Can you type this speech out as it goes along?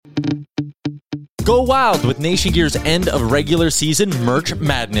Go wild with Nation Gear's end of regular season merch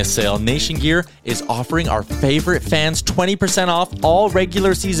madness sale. Nation Gear is offering our favorite fans 20% off all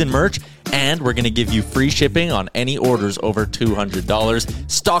regular season merch, and we're going to give you free shipping on any orders over $200.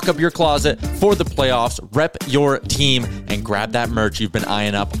 Stock up your closet for the playoffs, rep your team, and grab that merch you've been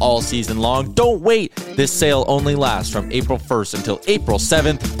eyeing up all season long. Don't wait. This sale only lasts from April 1st until April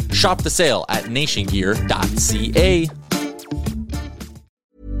 7th. Shop the sale at nationgear.ca.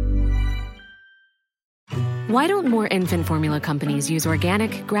 Why don't more infant formula companies use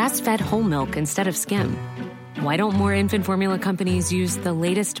organic, grass-fed whole milk instead of skim? Why don't more infant formula companies use the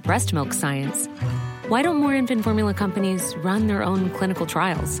latest breast milk science? Why don't more infant formula companies run their own clinical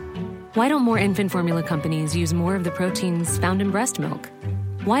trials? Why don't more infant formula companies use more of the proteins found in breast milk?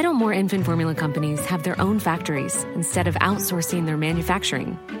 Why don't more infant formula companies have their own factories instead of outsourcing their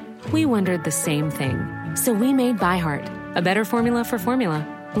manufacturing? We wondered the same thing. So we made ByHeart, a better formula for formula.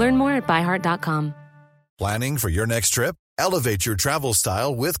 Learn more at byheart.com. Planning for your next trip? Elevate your travel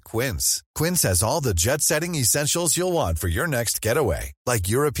style with Quince. Quince has all the jet-setting essentials you'll want for your next getaway, like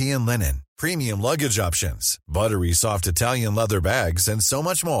European linen, premium luggage options, buttery soft Italian leather bags, and so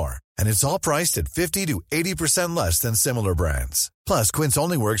much more. And it's all priced at 50 to 80% less than similar brands. Plus, Quince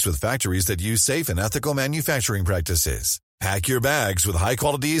only works with factories that use safe and ethical manufacturing practices. Pack your bags with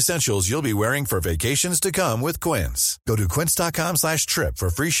high-quality essentials you'll be wearing for vacations to come with Quince. Go to quince.com/trip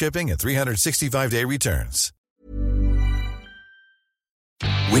for free shipping and 365-day returns.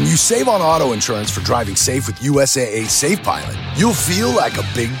 When you save on auto insurance for driving safe with USAA Safe Pilot, you'll feel like a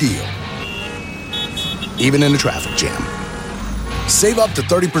big deal, even in a traffic jam. Save up to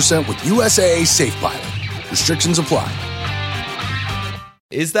 30% with USAA Safe Pilot. Restrictions apply.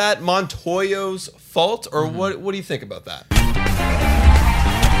 Is that Montoyo's fault, or what do you think about that?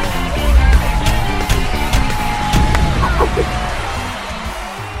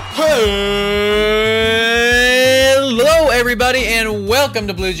 Hello, everybody, and welcome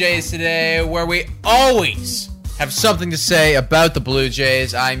to Blue Jays Today, where we always have something to say about the Blue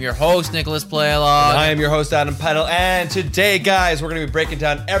Jays. I'm your host, Nicholas Playalog. I am your host, Adam Peddle, and today, guys, we're going to be breaking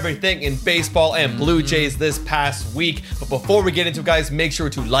down everything in baseball and Blue Jays this past week. But before we get into it, guys, make sure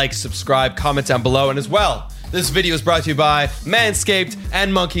to like, subscribe, comment down below, and as well, this video is brought to you by Manscaped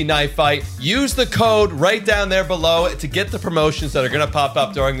and Monkey Knife Fight. Use the code right down there below to get the promotions that are going to pop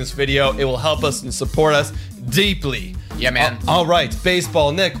up during this video. It will help us and support us deeply. Yeah, man. All right,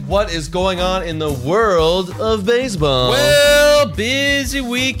 baseball. Nick, what is going on in the world of baseball? Well, busy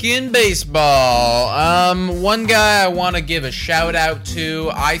week in baseball. One guy I want to give a shout out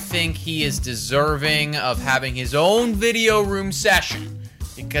to. I think he is deserving of having his own video room session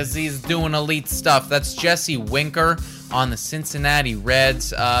because he's doing elite stuff. That's Jesse Winker on the Cincinnati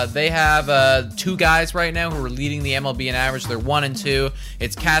Reds. They have two guys right now who are leading the MLB in average. They're 1 and 2.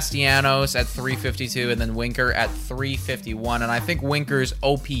 It's Castellanos at 352 and then Winker at 351. And I think Winker's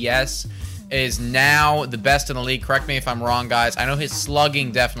OPS is now the best in the league. Correct me if I'm wrong, guys. I know his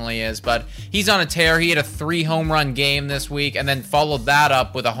slugging definitely is, but he's on a tear. He had a 3-home-run game this week and then followed that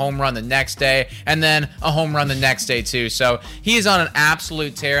up with a home run the next day and then a home run the next day too. So he is on an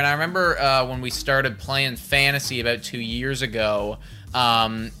absolute tear. And I remember when we started playing fantasy about 2 years ago,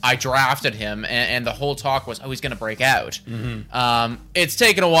 I drafted him, and the whole talk was, oh, he's going to break out. It's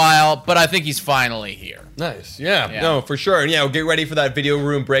taken a while, but I think he's finally here. Nice. Yeah. No, for sure. And yeah, we'll get ready for that video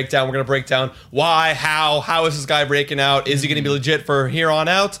room breakdown. We're going to break down why, how is this guy breaking out? Is he going to be legit for here on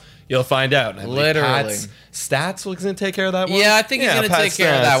out? You'll find out. Literally. Stats was going to take care of that one? Yeah, I think he's going to take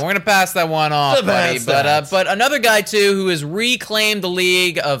care of that. We're going to pass that one off, buddy. But another guy, too, who has reclaimed the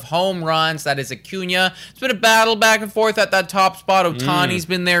league of home runs, that is Acuna. It's been a battle back and forth at that top spot. Ohtani's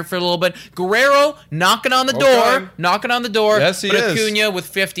been there for a little bit. Guerrero knocking on the door. Yes, he is. But Acuna with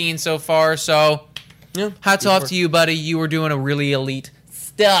 15 so far. So, hats off to you, buddy. You were doing a really elite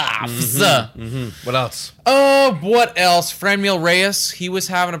stuff. What else? What else? Franmil Reyes, he was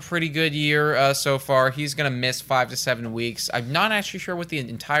having a pretty good year so far. He's going to miss 5 to 7 weeks. I'm not actually sure what the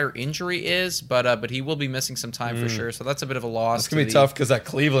entire injury is, but he will be missing some time for sure. So that's a bit of a loss. It's going to be tough because that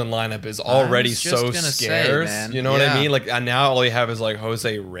Cleveland lineup is already so scarce. You know what I mean? Like, and now all you have is like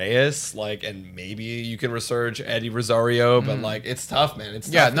Jose Reyes, like, and maybe you can resurge Eddie Rosario, but like, it's tough, man. It's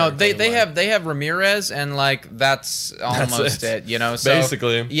tough. No, they have Ramirez, and like that's almost it. You know, so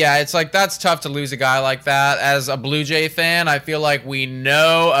basically, yeah, it's like that's tough to lose a guy like that. As a Blue Jay fan, I feel like we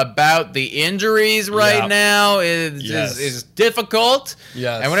know about the injuries right now is difficult.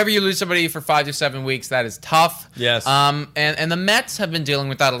 Yes. And whenever you lose somebody for 5 to 7 weeks, that is tough. Yes. And the Mets have been dealing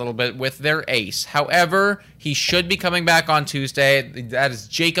with that a little bit with their ace. However, He should be coming back on Tuesday. That is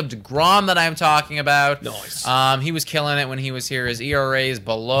Jacob deGrom that I'm talking about. Nice. He was killing it when he was here. His ERA is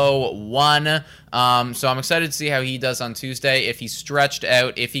below 1. So I'm excited to see how he does on Tuesday. If he's stretched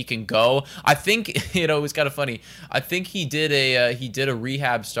out, if he can go. I think it was kind of funny. I think he did a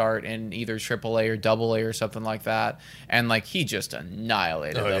rehab start in either AAA or AA or something like that, and like he just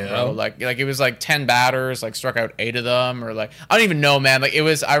annihilated them, bro. Like it was like 10 batters, like struck out 8 of them, or like I don't even know, man. Like it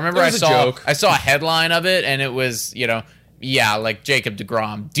was. I remember I saw a headline of it, and it was like Jacob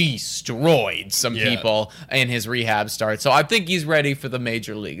deGrom destroyed some people in his rehab start. So I think he's ready for the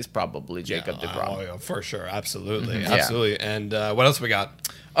major leagues, probably Jacob deGrom. Oh, yeah, for sure. Absolutely. Absolutely. And what else we got?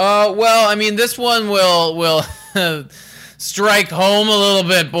 Well, I mean, this one will strike home a little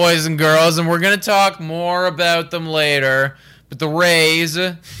bit, boys and girls, and we're going to talk more about them later. But the Rays,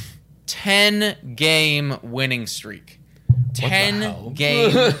 10-game winning streak.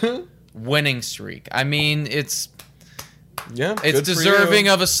 10-game winning streak. I mean, it's deserving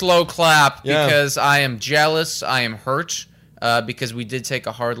of a slow clap because I am jealous. I am hurt because we did take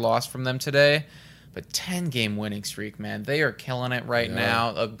a hard loss from them today. But 10-game winning streak, man. They are killing it right now.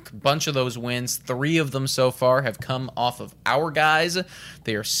 A bunch of those wins, 3 of them so far, have come off of our guys.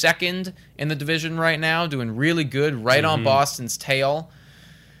 They are second in the division right now, doing really good, right on Boston's tail.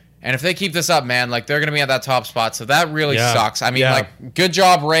 And if they keep this up, man, like they're going to be at that top spot. So that really sucks. I mean, like, good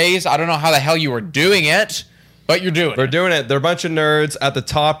job, Rays. I don't know how the hell you were doing it, but you're doing it. They're doing it. They're a bunch of nerds. At the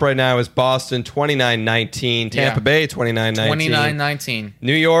top right now is Boston, 29-19. Tampa Bay, 29-19. 29-19.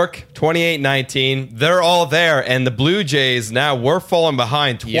 New York, 28-19. They're all there. And the Blue Jays, now we're falling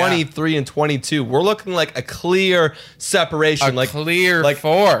behind, 23-22. We're looking like a clear separation. Clear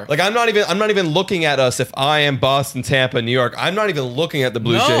 4. Like I'm not even looking at us if I am Boston, Tampa, New York. I'm not even looking at the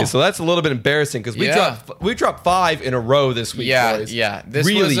Blue Jays. So that's a little bit embarrassing because we dropped 5 in a row this week, boys. Yeah.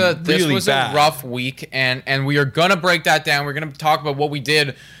 This was a rough week, and we are going to break that down. We're going to talk about what we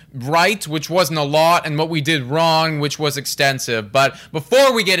did right, which wasn't a lot, and what we did wrong, which was extensive. But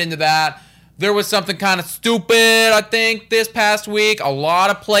before we get into that, there was something kind of stupid, I think, this past week. A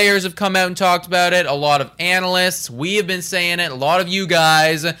lot of players have come out and talked about it. A lot of analysts. We have been saying it. A lot of you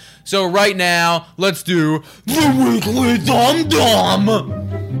guys. So right now, let's do the Weekly Dum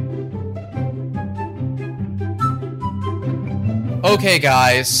Dum. Okay,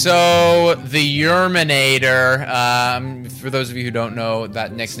 guys, so the Yerminator, for those of you who don't know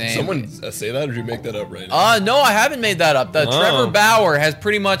that nickname. Someone say that, or did you make that up right now? No, I haven't made that up. Trevor Bauer has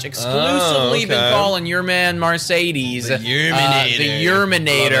pretty much exclusively been calling your man Mercedes the Yerminator. The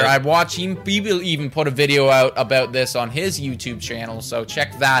Yerminator. I watched him even put a video out about this on his YouTube channel, so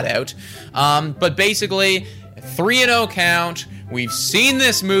check that out. But basically, 3-0 count. We've seen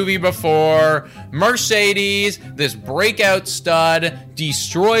this movie before. Mercedes, this breakout stud,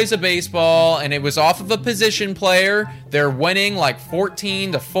 destroys a baseball, and it was off of a position player. They're winning like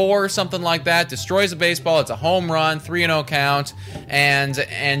 14-4 or something like that. Destroys a baseball. It's a home run, 3-0 count,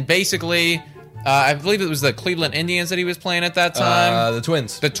 and basically, I believe it was the Cleveland Indians that he was playing at that time. The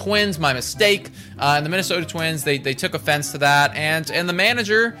Twins. The Twins, my mistake. And the Minnesota Twins, they took offense to that, and the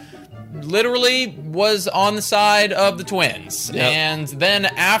manager literally was on the side of the Twins. Yep. And then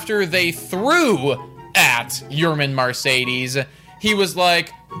after they threw at Yermin Mercedes, he was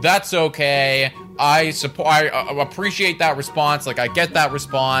like, that's okay. I appreciate that response. Like, I get that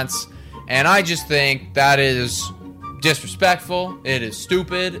response. And I just think that is disrespectful. It is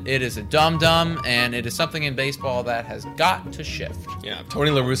stupid. It is a dum-dum. And it is something in baseball that has got to shift. Yeah,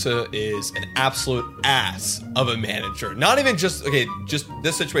 Tony La Russa is an absolute ass of a manager. Not even just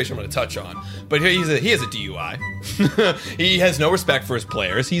this situation I'm going to touch on, but he has a DUI. He has no respect for his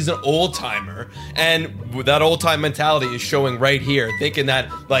players. He's an old-timer, and that old-time mentality is showing right here, thinking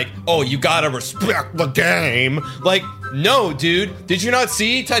that, like, oh, you got to respect the game. Like, no, dude. Did you not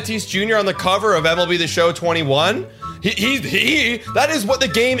see Tatis Jr. on the cover of MLB The Show 21? That is what the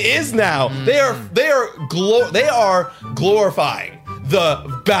game is now. They are glorifying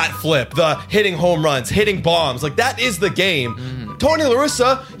the bat flip, the hitting home runs, hitting bombs. Like, that is the game. Tony La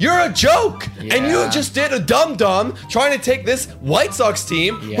Russa, you're a joke. Yeah. And you just did a dum-dum trying to take this White Sox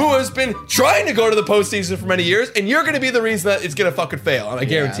team who has been trying to go to the postseason for many years, and you're going to be the reason that it's going to fucking fail, and I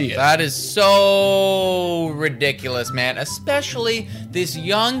guarantee it. That is so ridiculous, man. Especially this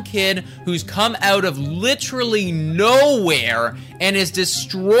young kid who's come out of literally nowhere and is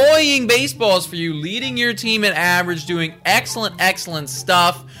destroying baseballs for you, leading your team in average, doing excellent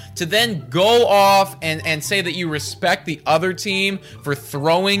stuff, to then go off and say that you respect the other team for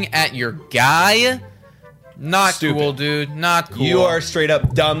throwing at your guy. Not Stupid. cool, dude. Not cool. You are straight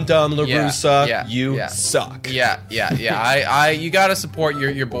up dumb Russa. yeah, You yeah. suck. Yeah. You gotta support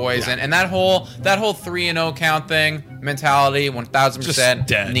your boys, and that whole 3-0 count thing mentality,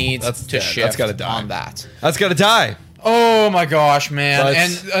 1000% needs to dead. shift. That's gotta die. On that. That's gotta die. Oh my gosh, man! But-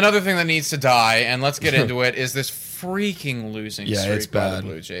 and another thing that needs to die, and let's get into it, is this freaking losing streak it's by bad. the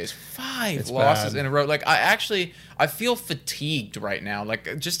Blue Jays. 5 It's losses bad. in a row. Like I feel fatigued right now.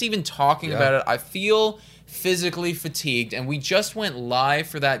 Like just even talking about it, I feel physically fatigued. And we just went live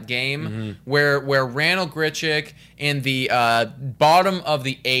for that game where Randall Grichuk in the bottom of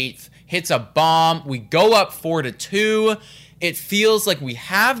the 8th hits a bomb. We go up 4-2. It feels like we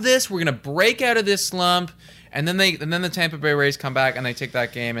have this. We're gonna break out of this slump. And then the Tampa Bay Rays come back and they take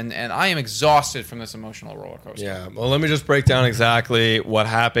that game, and I am exhausted from this emotional roller coaster. Yeah, well, let me just break down exactly what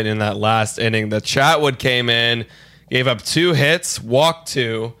happened in that last inning. The Chatwood came in, gave up 2 hits, walked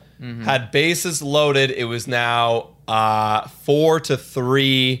 2, had bases loaded. It was now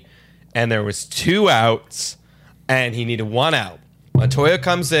 4-3, and there was 2 outs, and he needed 1 out. Montoya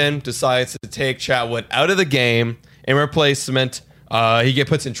comes in, decides to take Chatwood out of the game in replacement. He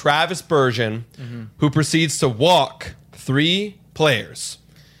puts in Travis Bergen, who proceeds to walk 3 players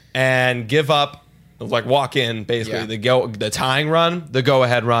and give up, walk in basically the tying run, the go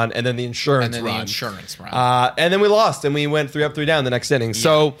ahead run, and then the insurance run. And then we lost, and we went 3 up, 3 down the next inning. Yeah.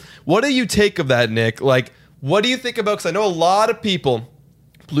 So, what do you take of that, Nick? Like, what do you think about? Because I know a lot of people,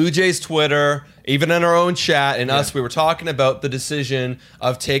 Blue Jays Twitter, even in our own chat, and us, we were talking about the decision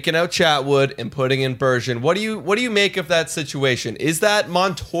of taking out Chatwood and putting in Bergen. What do you make of that situation? Is that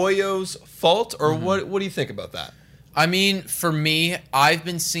Montoya's fault, or what do you think about that? I mean, for me, I've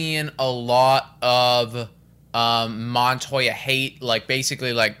been seeing a lot of Montoya hate, like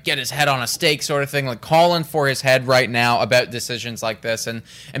basically like get his head on a stake sort of thing, like calling for his head right now about decisions like this, and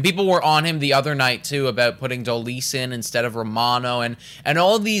people were on him the other night too about putting Dolis in instead of Romano, and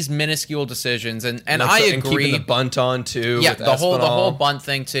all these minuscule decisions, and I agree. And keeping the bunt on too. Yeah, with the whole Espinal. bunt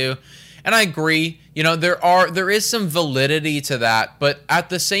thing too. And I agree, there is some validity to that, but at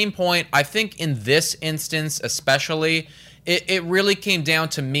the same point, I think in this instance especially, it really came down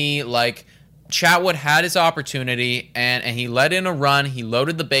to me, like, Chatwood had his opportunity, and he let in a run, he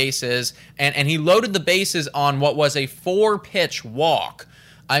loaded the bases, and he loaded the bases on what was a 4-pitch walk.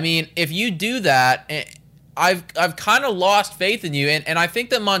 I mean, if you do that, I've kind of lost faith in you, and I think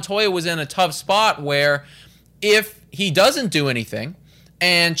that Montoya was in a tough spot where if he doesn't do anything,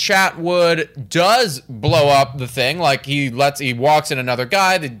 and Chatwood does blow up the thing, like he walks in another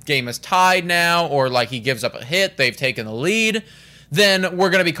guy, the game is tied now, or like he gives up a hit, they've taken the lead, then we're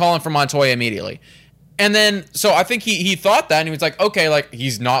going to be calling for Montoya immediately. And then, so I think he thought that, and he was like, okay, like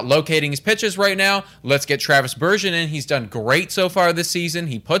he's not locating his pitches right now, let's get Travis Bergen in. He's done great so far this season.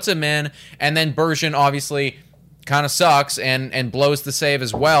 He puts him in, and then Bergen obviously kind of sucks and blows the save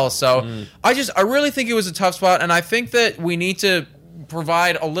as well. So I really think it was a tough spot, and I think that we need to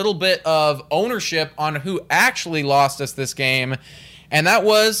provide a little bit of ownership on who actually lost us this game. And that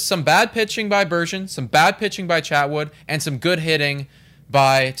was some bad pitching by Bergen, some bad pitching by Chatwood, and some good hitting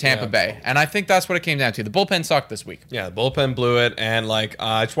by Tampa Bay. And I think that's what it came down to. The bullpen sucked this week. Yeah, the bullpen blew it. And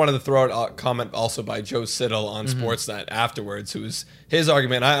I just wanted to throw out a comment also by Joe Siddle on Sportsnet afterwards, who's his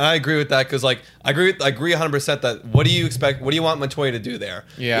argument. I agree with that because I agree 100% that what do you expect? What do you want Montoya to do there?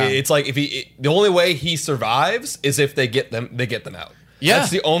 Yeah, it's like the only way he survives is if they get them out. Yeah.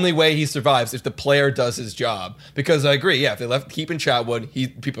 That's the only way he survives, if the player does his job. Because I agree, if they left keeping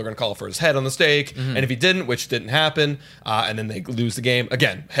Chatwood, people are going to call for his head on the stake. And if he didn't, which didn't happen, and then they lose the game,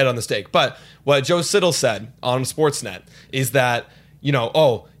 again, head on the stake. But what Joe Siddle said on Sportsnet is that, you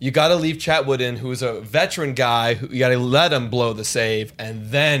got to leave Chatwood in, who's a veteran guy, you got to let him blow the save,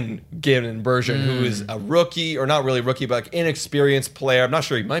 and then give in Bergen, who is a rookie, or not really rookie, but like inexperienced player. I'm not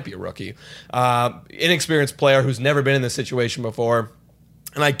sure he might be a rookie. Inexperienced player who's never been in this situation before.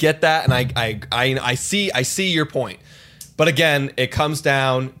 And I get that, and I see your point. But again, it comes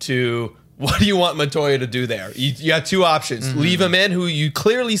down to what do you want Montoya to do there? You have 2 options. Leave him in, who you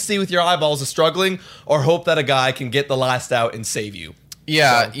clearly see with your eyeballs is struggling, or hope that a guy can get the last out and save you.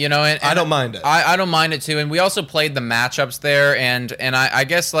 Yeah, So, and I don't mind it. I don't mind it too. And we also played the matchups there, and I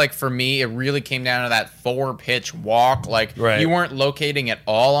guess like for me, it really came down to that 4-pitch walk. Like you weren't locating at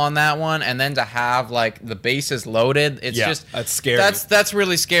all on that one, and then to have like the bases loaded, it's just that's scary. That's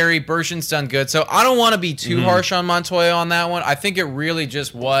really scary. Bergen's done good, so I don't want to be too harsh on Montoya on that one. I think it really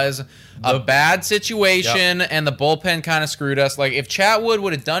just was a bad situation, and the bullpen kind of screwed us. Like, if Chatwood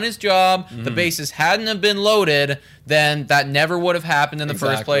would have done his job, the bases hadn't have been loaded, then that never would have happened in the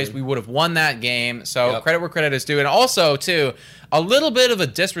first place. We would have won that game. So credit where credit is due. And also, too, a little bit of a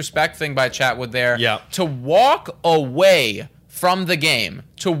disrespect thing by Chatwood there. To walk away from the game.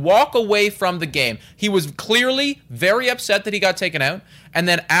 He was clearly very upset that he got taken out. And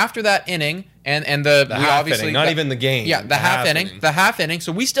then after that inning, and the half inning, not even the game. Yeah, the half inning.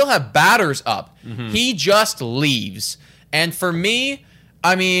 So we still have batters up. He just leaves. And for me,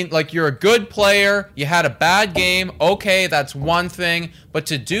 I mean, like, you're a good player. You had a bad game. Okay, that's one thing. But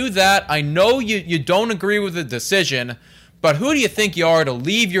to do that, I know you don't agree with the decision, but who do you think you are to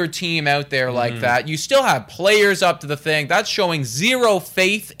leave your team out there like that? You still have players up to the thing. That's showing zero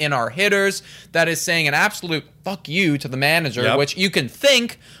faith in our hitters. That is saying an absolute fuck you to the manager, which you can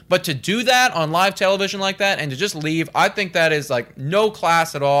think, but to do that on live television like that and to just leave, I think that is like no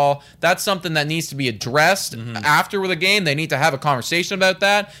class at all. That's something that needs to be addressed after the game. They need to have a conversation about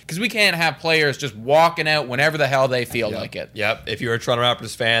that, because we can't have players just walking out whenever the hell they feel like it. If you're a Toronto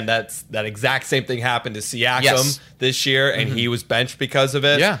Raptors fan, that exact same thing happened to Siakam this year, and he was benched because of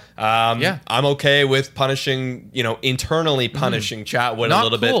it. I'm okay with punishing, internally punishing Chatwood a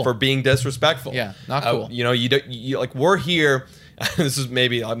little bit for being disrespectful. Not cool. You like, we're here. This is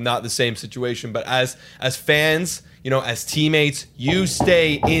maybe I'm not the same situation, but as fans, as teammates, you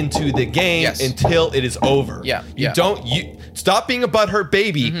stay into the game until it is over. You stop being a butthurt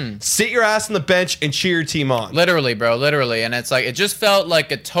baby. Sit your ass on the bench and cheer your team on. Literally, bro, literally. And it's like, it just felt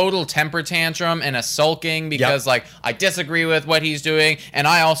like a total temper tantrum and a sulking because like, I disagree with what he's doing and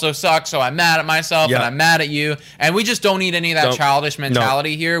I also suck, so I'm mad at myself and I'm mad at you. And we just don't need any of that childish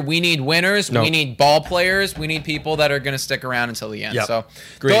mentality here. We need winners. We need ball players. We need people that are going to stick around until the end. So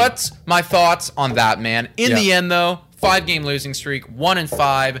that's my thoughts on that, man. In the end, though, 5-game losing streak,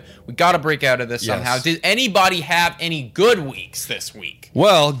 1-5. We got to break out of this somehow. Did anybody have any good weeks this week?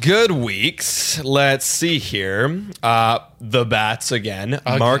 Well, good weeks. Let's see here. The bats again.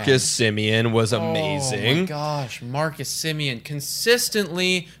 Marcus Semien was amazing. Oh my gosh, Marcus Semien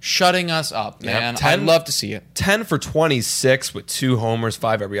consistently shutting us up, man. I'd love to see it. 10 for 26 with 2 homers,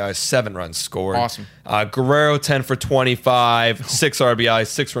 5 RBIs, 7 runs scored. Awesome. Guerrero 10 for 25, 6 RBIs,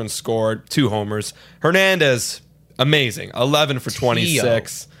 6 runs scored, 2 homers. Hernandez, amazing, 11 for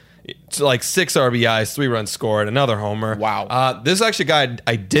 26. It's like 6 RBIs, 3 runs scored, another homer. Wow. This is actually a guy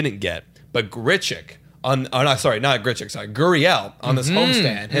I didn't get, but Guriel on this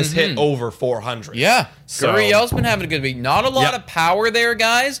homestand has hit over 400. Gurriel's been having a good week. Not a lot of power there,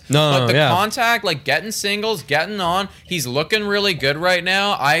 guys. But the contact, like getting singles, getting on, he's looking really good right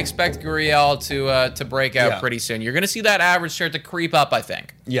now. I expect Gurriel to break out pretty soon. You're going to see that average start to creep up, I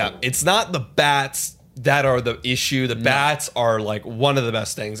think. Yeah, it's not the bats that are the issue. The bats are like one of the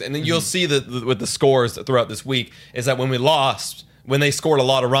best things. And then you'll see that with the scores throughout this week is that when we lost, when they scored a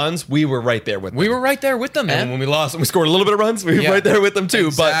lot of runs, we were right there with them. We were right there with them, man. And when we lost and we scored a little bit of runs, we were right there with them too.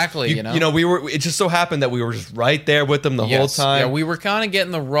 Exactly. But we were. It just so happened that we were just right there with them the whole time. Yeah, we were kind of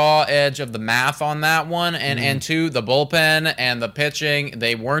getting the raw edge of the math on that one, and two, the bullpen and the pitching,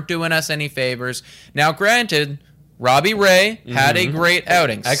 they weren't doing us any favors. Now, granted, Robbie Ray had a great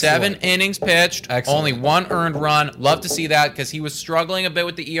outing. Excellent. 7 innings pitched, only 1 earned run. Love to see that because he was struggling a bit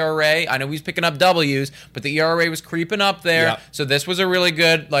with the ERA. I know he's picking up W's, but the ERA was creeping up there. Yeah. So this was a really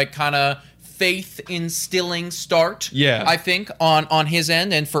good, like, kind of faith-instilling start, I think, on his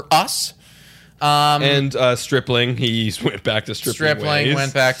end and for us. And Stripling, he went back to Stripling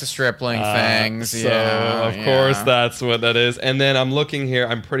went back to Stripling things. So, of course, that's what that is. And then I'm looking here.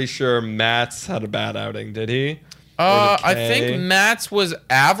 I'm pretty sure Matt's had a bad outing. Did he? I think Matt's was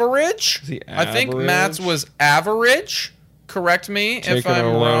average. I think Matt's was average. Correct me if I'm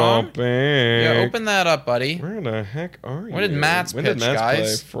wrong. Yeah, open that up, buddy. Where the heck are you? When did Matt's pitch,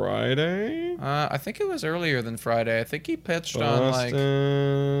 guys? Play Friday? I think it was earlier than Friday. I think he pitched on like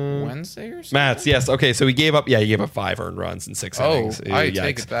Wednesday or something. Matt's, yes. Okay, so he gave up 5 earned runs in 6 innings. I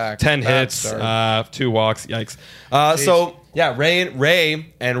take it back. 10 hits, 2 walks. Yikes. So yeah,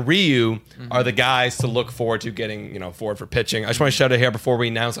 Ray and Ryu are the guys to look forward to getting forward for pitching. I just want to shout out here before we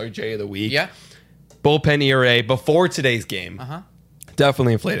announce our J of the week. Yeah. Bullpen ERA before today's game.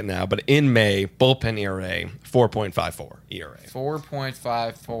 Definitely inflated now, but in May, bullpen ERA 4.54 ERA.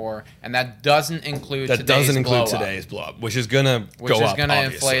 4.54, and that doesn't include today's blow-up, which is gonna go up. Which is gonna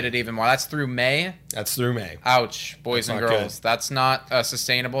inflate it even more. That's through May. That's through May. Ouch, boys and girls. Good. That's not a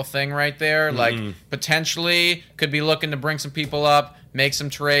sustainable thing right there. Like potentially could be looking to bring some people up, make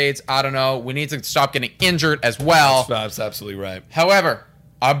some trades. I don't know. We need to stop getting injured as well. That's absolutely right. However,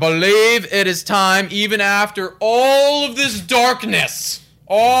 I believe it is time, even after all of this darkness,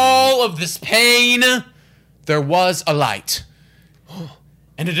 all of this pain, there was a light.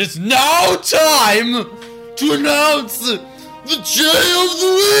 And it is now time to announce the J of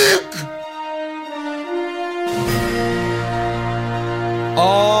the Week!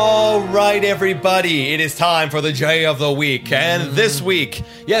 All right, everybody, it is time for the J of the Week. And this week,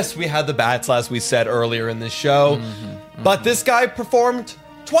 yes, we had the bats, as we said earlier in the show, but this guy performed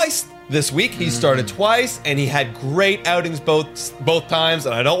twice this week. He started twice, and he had great outings both times,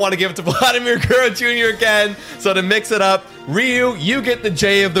 and I don't want to give it to Vladimir Guerrero Jr. again, so to mix it up, Ryu, you get the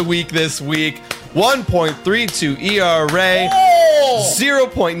J of the Week this week. 1.32 ERA,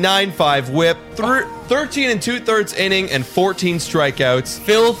 0.95 whip, 13 and 2/3 inning, and 14 strikeouts.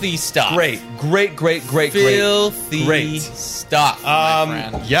 Filthy stuff. Great. Filthy stuff, my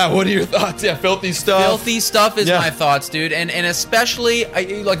friend. Yeah, what are your thoughts? Yeah, filthy stuff. Filthy stuff is my thoughts, dude. And especially,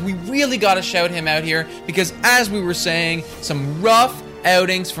 we really got to shout him out here because, as we were saying, some rough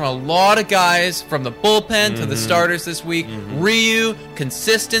outings from a lot of guys, from the bullpen to the starters this week. Ryu,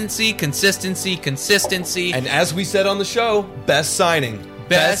 consistency. And as we said on the show, best signing.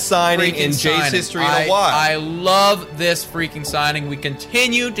 Best signing in Jay's history in a while. I love this freaking signing. We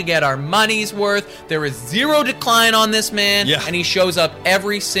continue to get our money's worth. There is zero decline on this man, and he shows up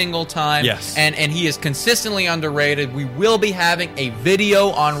every single time. Yes. And he is consistently underrated. We will be having a video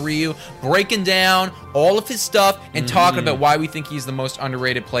on Ryu breaking down all of his stuff and talking about why we think he's the most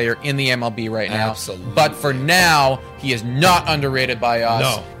underrated player in the MLB right now. Absolutely. But for now, he is not underrated by us.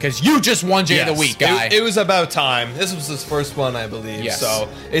 No. Because you just won J of the Week, guy. It was about time. This was his first one, I believe. Yes. So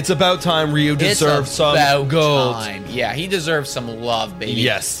it's about time Ryu deserves some gold. Time. Yeah, he deserves some love, baby.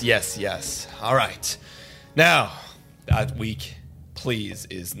 Yes. All right. Now, that week, please,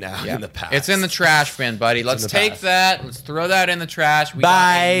 is now in the past. It's in the trash bin, buddy. Let's take that. Let's throw that in the trash. We Bye.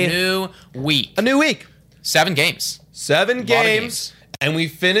 got a new week. A new week. 7 games. 7 games. And we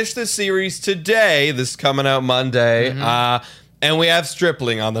finished the series today. This is coming out Monday. And we have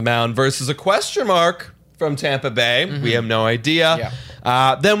Stripling on the mound versus a question mark from Tampa Bay. We have no idea.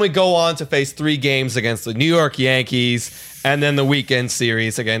 Then we go on to face 3 games against the New York Yankees. And then the weekend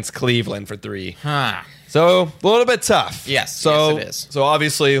series against Cleveland for 3. So, a little bit tough. Yes, so, yes, it is. So,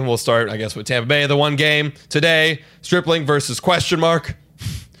 obviously, we'll start, I guess, with Tampa Bay. The one game today, Stripling versus question mark.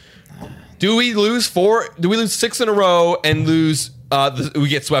 Do we lose 6 in a row and lose? We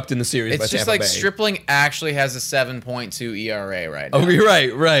get swept in the series. It's by just Tampa like Bay. Stripling actually has a 7.2 ERA right now. Oh, you're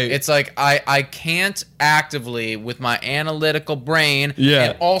right. It's like I can't actively, with my analytical brain,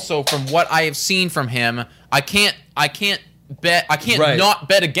 and also from what I have seen from him, I can't not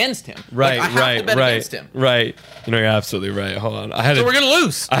bet against him. Right, I have to bet against him. Right. You know, you're absolutely right. Hold on. So we're gonna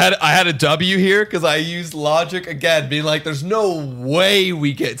lose. I had a W here because I used logic again, being like, "There's no way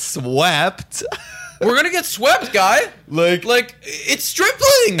we get swept." We're gonna get swept, guy. Like it's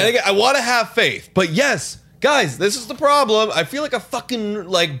Stripling. And again, I want to have faith, but yes, guys, this is the problem. I feel like a fucking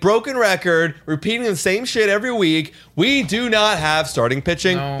broken record, repeating the same shit every week. We do not have starting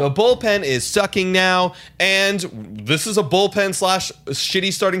pitching. No. The bullpen is sucking now, and this is a bullpen /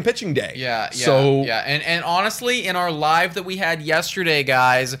 shitty starting pitching day. And honestly, in our live that we had yesterday,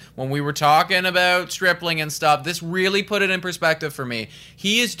 guys, when we were talking about Stripling and stuff, this really put it in perspective for me.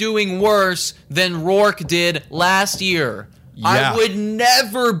 He is doing worse than Rourke did last year. I would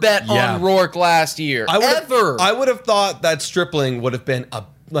never bet on Rourke last year. I would have thought that Stripling would have been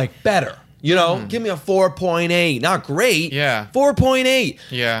better. You know, give me a 4.8. Not great.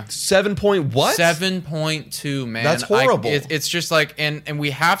 4.8. 7 point what? 7.2, man. That's horrible. It's just like, and we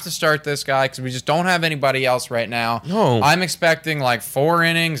have to start this guy because we just don't have anybody else right now. No. I'm expecting 4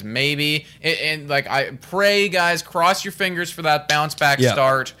 innings, maybe. And I pray, guys, cross your fingers for that bounce back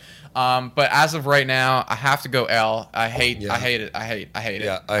start. But as of right now, I have to go L. I hate it. I hate it. Yeah, I hate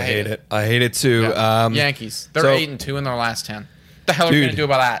it. I hate it too. Yeah. Yankees. They're 8-2 in their last 10. What the hell are we gonna do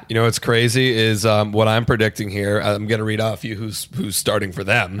about that? You know what's crazy is what I'm predicting here. I'm gonna read off you who's starting for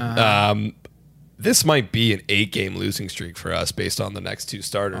them. This might be an 8-game losing streak for us based on the next 2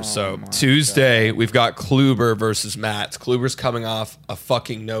 starters. So Tuesday we've got Kluber versus Matz. Kluber's coming off a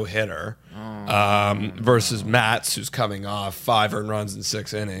fucking no-hitter versus Matz, who's coming off 5 earned runs in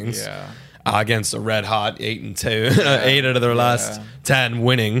 6 innings. Against a red hot 8-2, 8 out of their last 10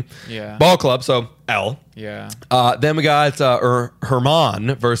 winning ball club. So L. Then we got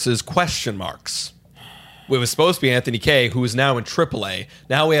Herman versus question marks. It was supposed to be Anthony K, who is now in AAA.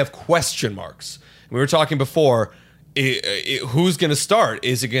 Now we have question marks. We were talking before. Who's going to start?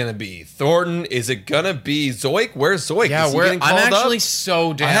 Is it going to be Thornton? Is it going to be Zoik? Where's Zoik? I'm actually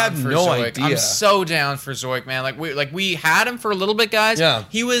so down. I have for no Zoik. idea. I'm so down for Zoik, man. We had him for a little bit, guys. Yeah.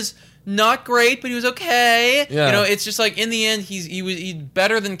 He was not great, but he was okay. Yeah. You know, it's just like in the end, he's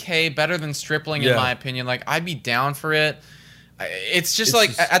better than K, better than Stripling in my opinion. Like I'd be down for it. It's just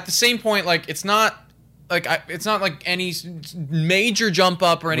at the same point, like it's not like any major jump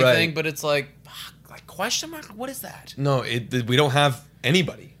up or anything, but it's like question mark. What is that? No, we don't have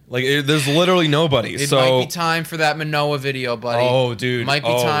anybody. Like there's literally nobody. It might be time for that Manoa video, buddy. Oh, dude, might be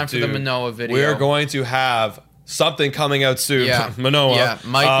time for the Manoa video. We're going to have something coming out soon. Yeah. Manoa. Yeah,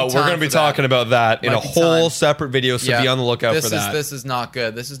 might be time we're going to be talking about that in a whole separate video, so be on the lookout for that. This is not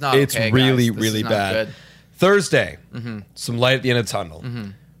good. This is not it's okay, really, guys. This really is not bad. good. Thursday, some light at the end of the tunnel.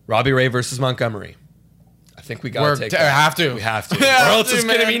 Robbie Ray versus Montgomery. I think we got to take that. Have to. We have to. Or else it's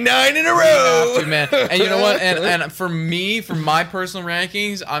going to be 9 in a row. We have to, man. And you know what? And for me, for my personal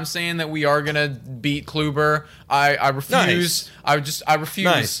rankings, I'm saying that we are going to beat Kluber. I refuse. Nice. I refuse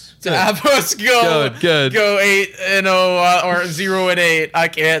Nice. to have us go 8-0 or 0-8. I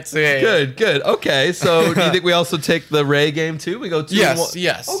can't say. Good. Okay, so do you think we also take the Ray game too? We go 2-1.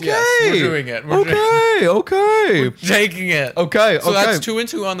 Yes. Okay. Yes. We're doing it. Okay. We're taking it. Okay. So that's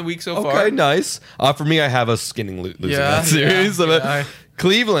 2-2 on the week so far. Okay, nice. For me, I have us losing that series.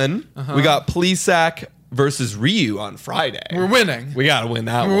 Cleveland, we got Plesac versus Ryu on Friday. We're winning. We got to win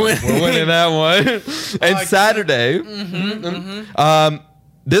that one. We're winning that one. And Saturday,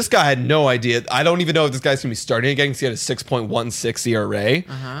 this guy had no idea. I don't even know if this guy's going to be starting again because he had a 6.16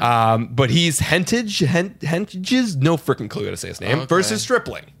 ERA. But he's Hentages, no freaking clue how to say his name, versus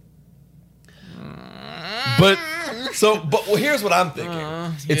Stripling. But here's what I'm thinking.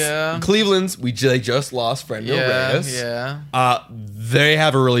 It's Cleveland's. They just lost Fernando Reyes. They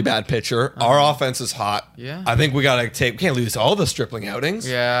have a really bad pitcher. Our offense is hot. I think we can't lose all the Stripling outings.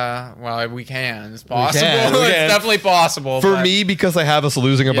 Well, we can. It's possible. We can. It's definitely possible. For me, because I have us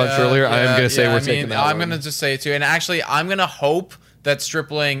losing a bunch earlier, I am going to say we're taking that. I'm going to just say it too. And actually, I'm going to hope that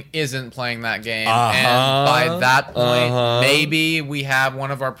Stripling isn't playing that game. And by that point, maybe we have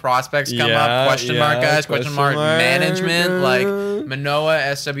one of our prospects come up. Question mark, guys. Question mark. Management. Like Manoa,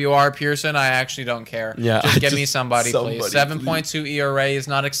 SWR, Pearson. I actually don't care. Just get me somebody, please. 7.2 ERA is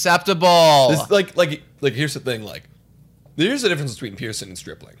not acceptable. Here's the thing. Here's the difference between Pearson and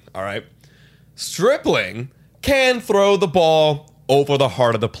Stripling. All right? Stripling can throw the ball over the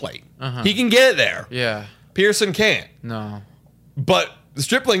heart of the plate. He can get there. Yeah. Pearson can't. No. But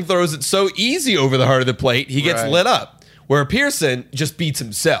Stripling throws it so easy over the heart of the plate, he gets lit up. Where Pearson just beats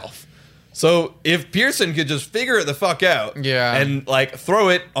himself. So if Pearson could just figure it the fuck out, and throw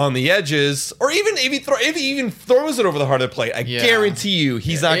it on the edges, or even if he even throws it over the heart of the plate, I guarantee you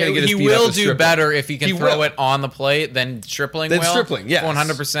he's not going to get his beat up. He will do better if he can throw it on the plate than Stripling will. Stripling, yes.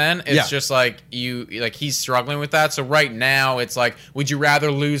 100%. It's just he's struggling with that. So right now it's would you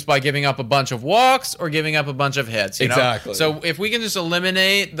rather lose by giving up a bunch of walks or giving up a bunch of hits? You know? So if we can just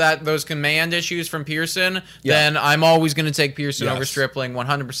eliminate those command issues from Pearson, then I'm always going to take Pearson over Stripling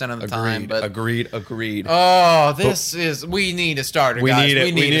 100% of the time. But agreed. Oh, we need a starter, guys.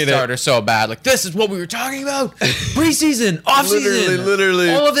 We need a starter so bad. This is what we were talking about. Preseason, offseason.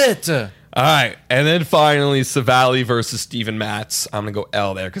 Literally. All of it. All right. And then finally, Savali versus Steven Matz. I'm going to go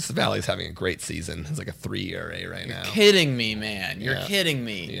L there because Savali's having a great season. It's like a 3 ERA right now. You're kidding me, man. You're kidding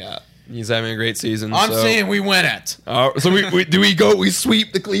me. Yeah. He's having a great season. I'm saying we win it. So we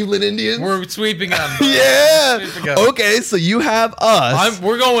sweep the Cleveland Indians? We're sweeping them. Okay, so you have us.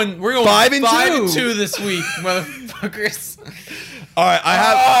 We're going 5-2 this week, motherfuckers. All right,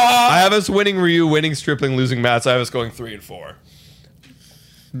 I have us winning Ryu, winning Stripling, losing Matz. I have us going 3-4.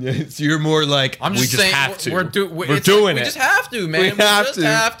 So you're more like, we just have to. We're doing it. We just have to, man. We just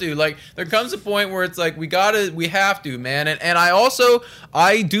have to. There comes a point where it's we have to, man. And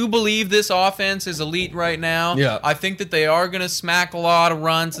I do believe this offense is elite right now. Yeah. I think that they are going to smack a lot of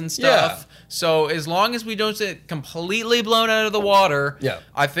runs and stuff. Yeah. So as long as we don't get completely blown out of the water,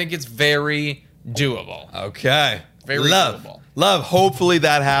 I think it's very doable. Okay. Very doable. Love. Hopefully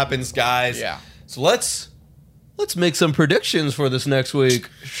that happens, guys. Yeah. So let's make some predictions for this next week,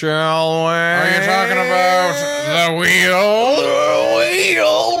 shall we? Are you talking about the wheel?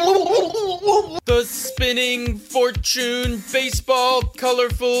 The spinning fortune, baseball,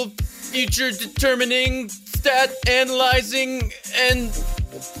 colorful, future determining, stat analyzing, and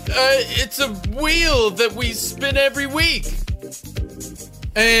it's a wheel that we spin every week.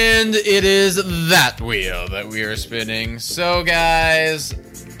 And it is that wheel that we are spinning. So, guys,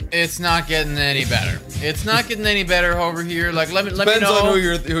 it's not getting any better. It's not getting any better over here. Let me know. Depends on who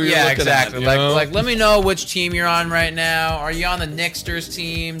you're looking exactly. at. Let me know which team you're on right now. Are you on the Nixter's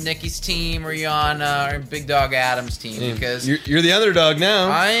team, Nikki's team, or are you on Big Dog Adams' team? Because you're the underdog now.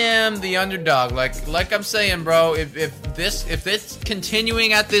 I am the underdog. Like I'm saying, bro. If if it's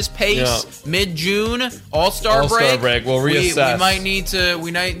continuing at this pace, mid-June, All-Star break, we'll reassess. We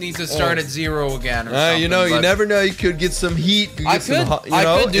might need to start at 0 again. Or you never know. You could get some heat. I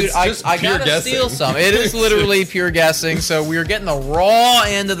could, dude. I gotta steal some. It is literally pure guessing. So we're getting the raw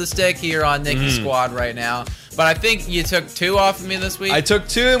end of the stick here on Nicky's squad right now. But I think you took 2 off of me this week. I took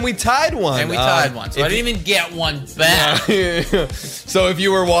 2 and we tied one. So I didn't even get one back. So if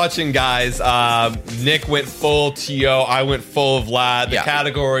you were watching, guys, Nick went full TO. I went full Vlad. The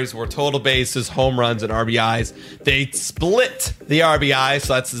categories were total bases, home runs, and RBIs. They split the RBI,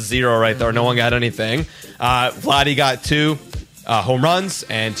 so that's 0 right there. No one got anything. Vladdy got 2 home runs,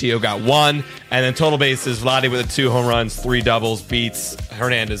 and Tio got 1. And then total bases, Vladdy with 2 home runs, 3 doubles, beats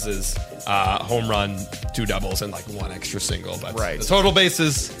Hernandez's home run, 2 doubles, and like 1 extra single. But the total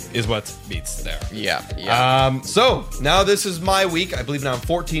bases is what beats there. Yeah. So now this is my week. I believe now I'm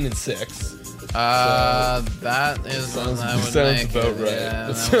 14-6. That is sounds about right. Yeah,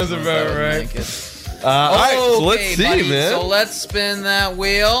 that sounds about right. All right, so let's see, buddy. man. So let's spin that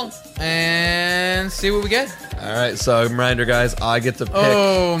wheel and see what we get. All right, so reminder, guys, I get to pick.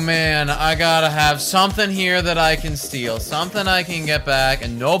 Oh, man, I gotta have something here that I can steal. Something I can get back,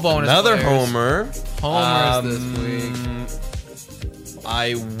 and no bonus Another players. homer. Homers this week.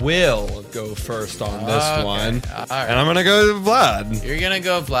 I will go first on this one. All right. And I'm going to go to Vlad. You're gonna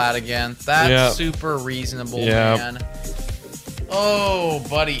go Vlad again. That's super reasonable, man. Oh,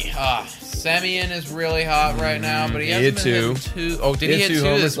 buddy. Semyon is really hot right now, but he hasn't been hitting 2. Oh, did he hit 2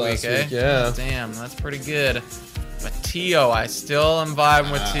 this week, eh? Yeah. Damn, that's pretty good. But Tio, I still am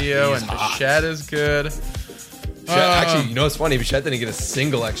vibing with Tio, and Bichette is good. Actually, you know what's funny? Bichette didn't get a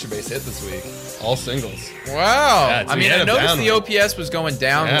single extra base hit this week. All singles. Wow. Yeah, I mean, I noticed the OPS was going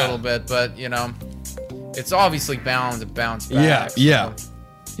down a little bit, but, you know, it's obviously bound to bounce back. Yeah.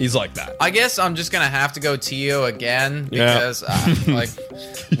 He's like that. I guess I'm just going to have to go Tio again because, like,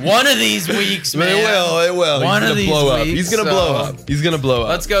 one of these weeks, man. It will. One of these weeks. He's going to blow up. He's going to blow up.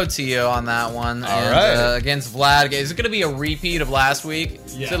 Let's go Tio on that one. All right. Against Vlad. Is it going to be a repeat of last week?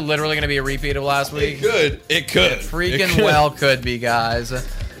 Yeah. Is it literally going to be a repeat of last week? It could. Well could be, guys.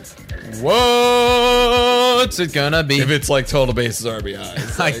 What's it gonna be? If it's like total bases RBI.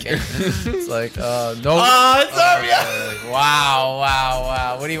 It's like, no. It's RBI.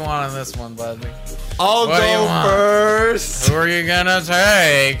 Wow. What do you want on this one, buddy? I'll go first. Who are you gonna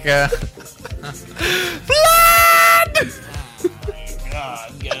take? Vlad!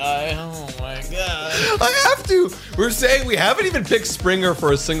 Oh my god. I have to. We're saying we haven't even picked Springer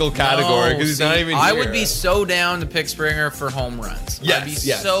for a single category because he's not even here. I would be so down to pick Springer for home runs. Yes, I'd be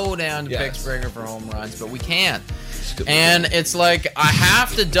so down to pick Springer for home runs, but we can't. And it's like, I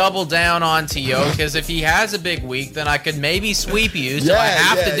have to double down on Tio because if he has a big week, then I could maybe sweep you, so I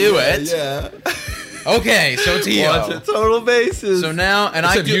have to do it. Yeah. Okay, so Tio. What's the total bases? So now, and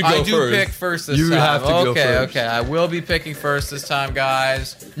I do pick first this time. You have to go first. Okay, I will be picking first this time,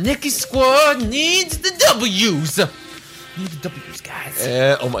 guys. Nicky's squad needs the W's. Need the W's, guys.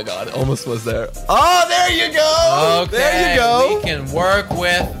 Oh my god, almost was there. Oh, there you go. Okay, there you go. We can work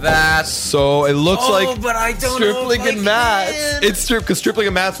with that. So it looks like but I don't Stripling know if and Mats. It's because Stripling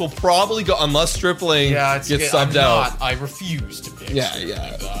and Mats will probably go unless Stripling gets subbed out. I refuse to pick.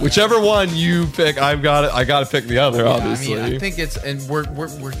 Yeah. Whichever one you pick, I gotta pick the other. Obviously, I mean, I think it's, and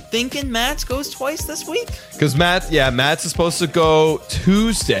we're thinking Mats goes twice this week. Because Mats is supposed to go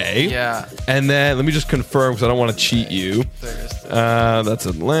Tuesday. Yeah. And then let me just confirm because I don't want to cheat you. Thursday. That's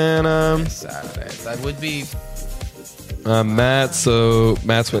Atlanta. Saturday. That would be. Mats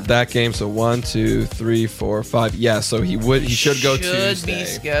went that game. So 1, 2, 3, 4, 5. Yeah. So he should go Tuesday. Should be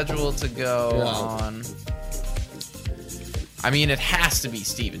scheduled to go on. I mean, it has to be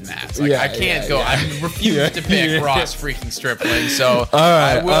Steven Matz. Like, I can't go. I refuse to pick Ross freaking Stripling, so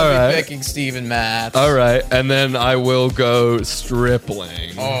I will be picking Steven Matz. All right, and then I will go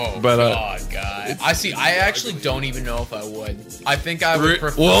Stripling. Oh, God, guys. I actually don't even know if I would. I think I would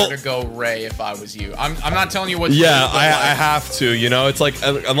prefer to go Ray if I was you. I'm not telling you what to do. Yeah, I have to. You know, it's like,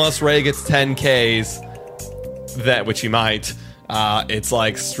 unless Ray gets 10 Ks, which he might... it's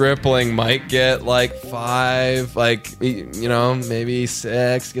like Stripling might get like 5, like, you know, maybe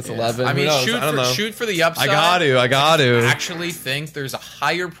 6, gets 11. I mean, shoot for the upside. I got to. I actually think there's a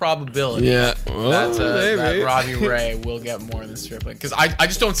higher probability that Robbie Ray will get more than Stripling. Because I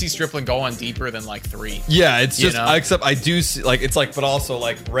just don't see Stripling going deeper than like 3. Yeah, it's just, except I do see, like, it's like, but also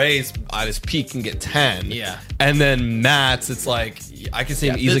like Ray's at his peak can get 10. Yeah. And then Matt's, it's like, I can see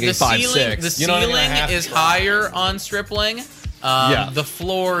him easily get 5, 6. The ceiling is higher on Stripling. The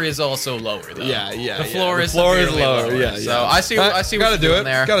floor is also lower, though. The floor is lower. Yeah. So I see what you're doing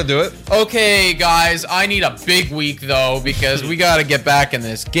there. Gotta do it. Okay, guys, I need a big week, though, because we got to get back in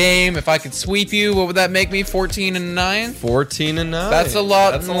this game. If I could sweep you, what would that make me? 14-9? 14-9. That's a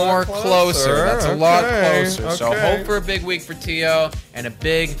lot more closer. That's a lot closer. Okay. So hope for a big week for Tio and a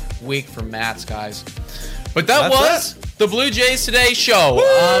big week for Matt's, guys. But that's was the Blue Jays Today show.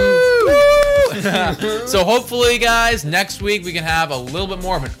 So hopefully, guys, next week we can have a little bit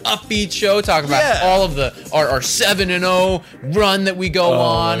more of an upbeat show, talking about all of our 7-0 run that we go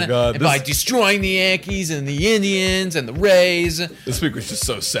on, and by destroying the Yankees and the Indians and the Rays. This week was just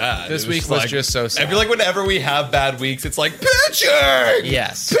so sad. This week was just so sad. I feel like whenever we have bad weeks, it's like pitching.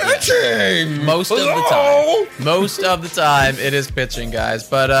 Yes, pitching. Most of the time, it is pitching, guys.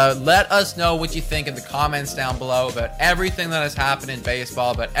 But let us know what you think in the comments down below about everything that has happened in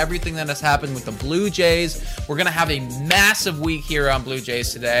baseball, about everything that has happened with the Blue Jays. We're going to have a massive week here on Blue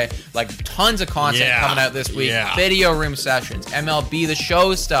Jays Today. Like, tons of content coming out this week. Video room sessions, MLB The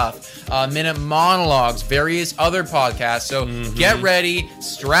Show stuff, minute monologues, various other podcasts. So get ready,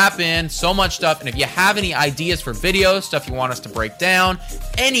 strap in, so much stuff. And if you have any ideas for videos, stuff you want us to break down,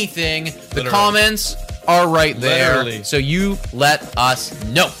 anything, the comments are right there. So you let us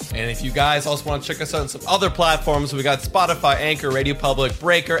know. And if you guys also want to check us out on some other platforms, we got Spotify, Anchor, Radio Public,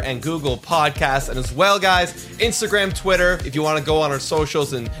 Breaker, and Google Podcasts. And as well, guys, Instagram, Twitter, if you want to go on our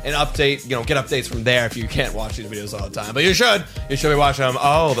socials and update, get updates from there if you can't watch these videos all the time. But you should be watching them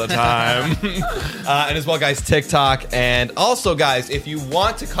all the time. And as well, guys, TikTok. And also, guys, if you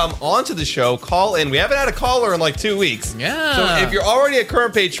want to come onto the show, call in. We haven't had a caller in like 2 weeks. Yeah. So if you're already a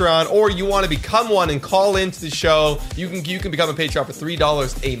current Patreon or you want to become one and call into the show, you can become a Patreon for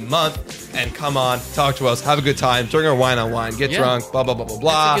 $3 a month and come on, talk to us, have a good time during our wine on wine, get drunk, blah blah blah blah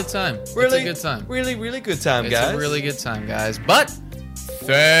blah. It's a good time. Really, it's a good time. Really good time, guys. It's a really good time, guys. But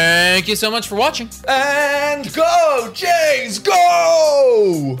thank you so much for watching. And go Jays,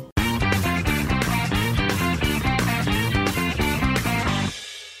 go!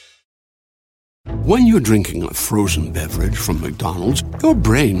 When you're drinking a frozen beverage from McDonald's, your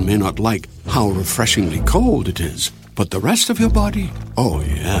brain may not like how refreshingly cold it is. But the rest of your body, oh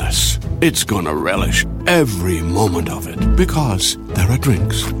yes, it's gonna relish every moment of it. Because there are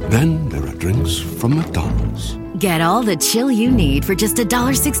drinks. Then there are drinks from McDonald's. Get all the chill you need for just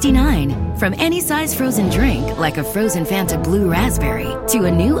 $1.69. From any size frozen drink, like a frozen Fanta Blue Raspberry, to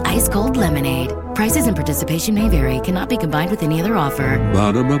a new ice-cold lemonade. Prices and participation may vary. Cannot be combined with any other offer.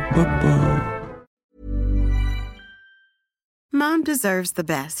 Ba-da-ba-ba-ba. Mom deserves the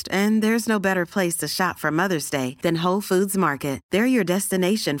best, and there's no better place to shop for Mother's Day than Whole Foods Market. They're your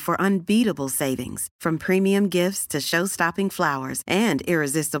destination for unbeatable savings, from premium gifts to show-stopping flowers and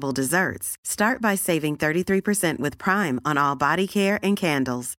irresistible desserts. Start by saving 33% with Prime on all body care and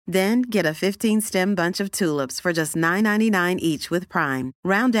candles. Then get a 15-stem bunch of tulips for just $9.99 each with Prime.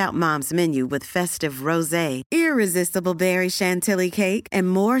 Round out Mom's menu with festive rosé, irresistible berry chantilly cake, and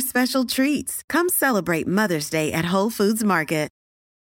more special treats. Come celebrate Mother's Day at Whole Foods Market.